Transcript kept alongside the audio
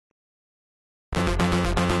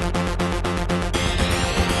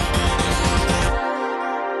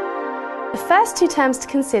first two terms to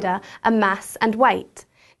consider are mass and weight.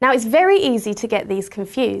 Now it's very easy to get these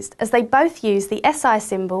confused as they both use the SI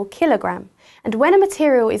symbol kilogram, and when a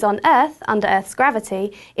material is on Earth under Earth's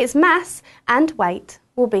gravity, its mass and weight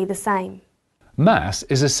will be the same. Mass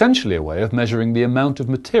is essentially a way of measuring the amount of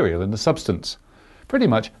material in the substance, pretty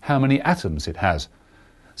much how many atoms it has.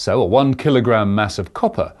 So a 1 kilogram mass of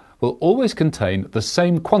copper will always contain the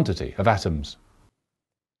same quantity of atoms.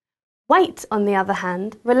 Weight, on the other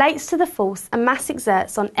hand, relates to the force a mass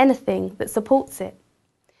exerts on anything that supports it.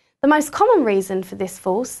 The most common reason for this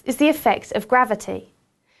force is the effect of gravity.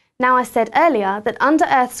 Now, I said earlier that under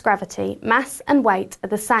Earth's gravity, mass and weight are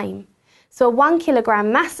the same, so a 1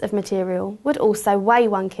 kilogram mass of material would also weigh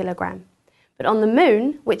 1 kilogram. But on the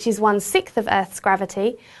Moon, which is 1/6 of Earth's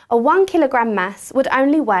gravity, a 1 kilogram mass would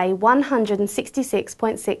only weigh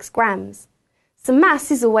 166.6 grams. So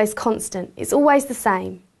mass is always constant, it's always the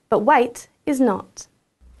same, but weight is not.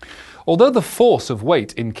 Although the force of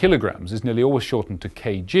weight in kilograms is nearly always shortened to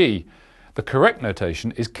kg, the correct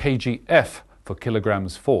notation is kgf for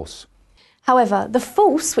kilograms force. However, the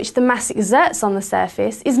force which the mass exerts on the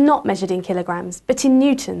surface is not measured in kilograms, but in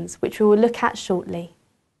newtons, which we will look at shortly.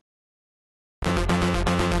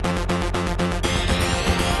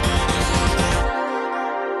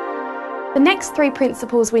 The next three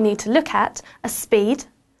principles we need to look at are speed,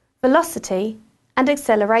 velocity, and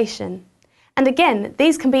acceleration. And again,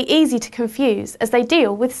 these can be easy to confuse as they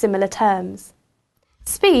deal with similar terms.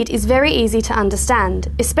 Speed is very easy to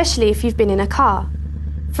understand, especially if you've been in a car.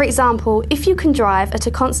 For example, if you can drive at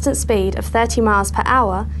a constant speed of 30 miles per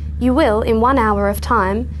hour, you will, in 1 hour of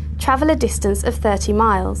time, travel a distance of 30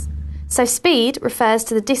 miles. So speed refers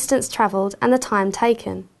to the distance travelled and the time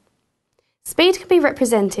taken. Speed can be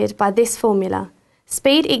represented by this formula: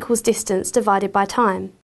 speed equals distance divided by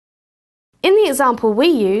time. In the example we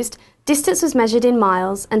used, distance was measured in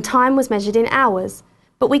miles and time was measured in hours,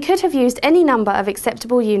 but we could have used any number of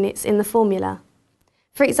acceptable units in the formula.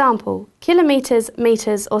 For example, kilometres,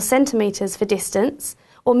 metres or centimetres for distance,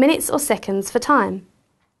 or minutes or seconds for time.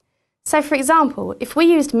 So for example, if we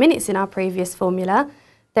used minutes in our previous formula,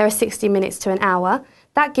 there are 60 minutes to an hour,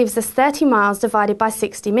 that gives us 30 miles divided by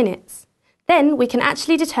 60 minutes. Then we can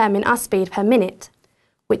actually determine our speed per minute,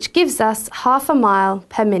 which gives us half a mile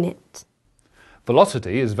per minute.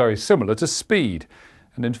 Velocity is very similar to speed,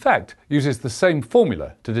 and in fact uses the same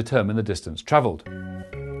formula to determine the distance travelled.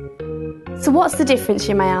 So what's the difference,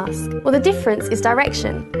 you may ask? Well, the difference is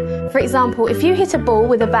direction. For example, if you hit a ball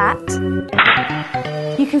with a bat,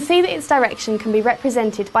 you can see that its direction can be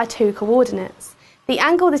represented by two coordinates: the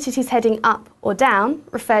angle that it is heading up or down,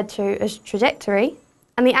 referred to as trajectory,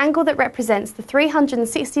 and the angle that represents the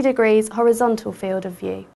 360 degrees horizontal field of view.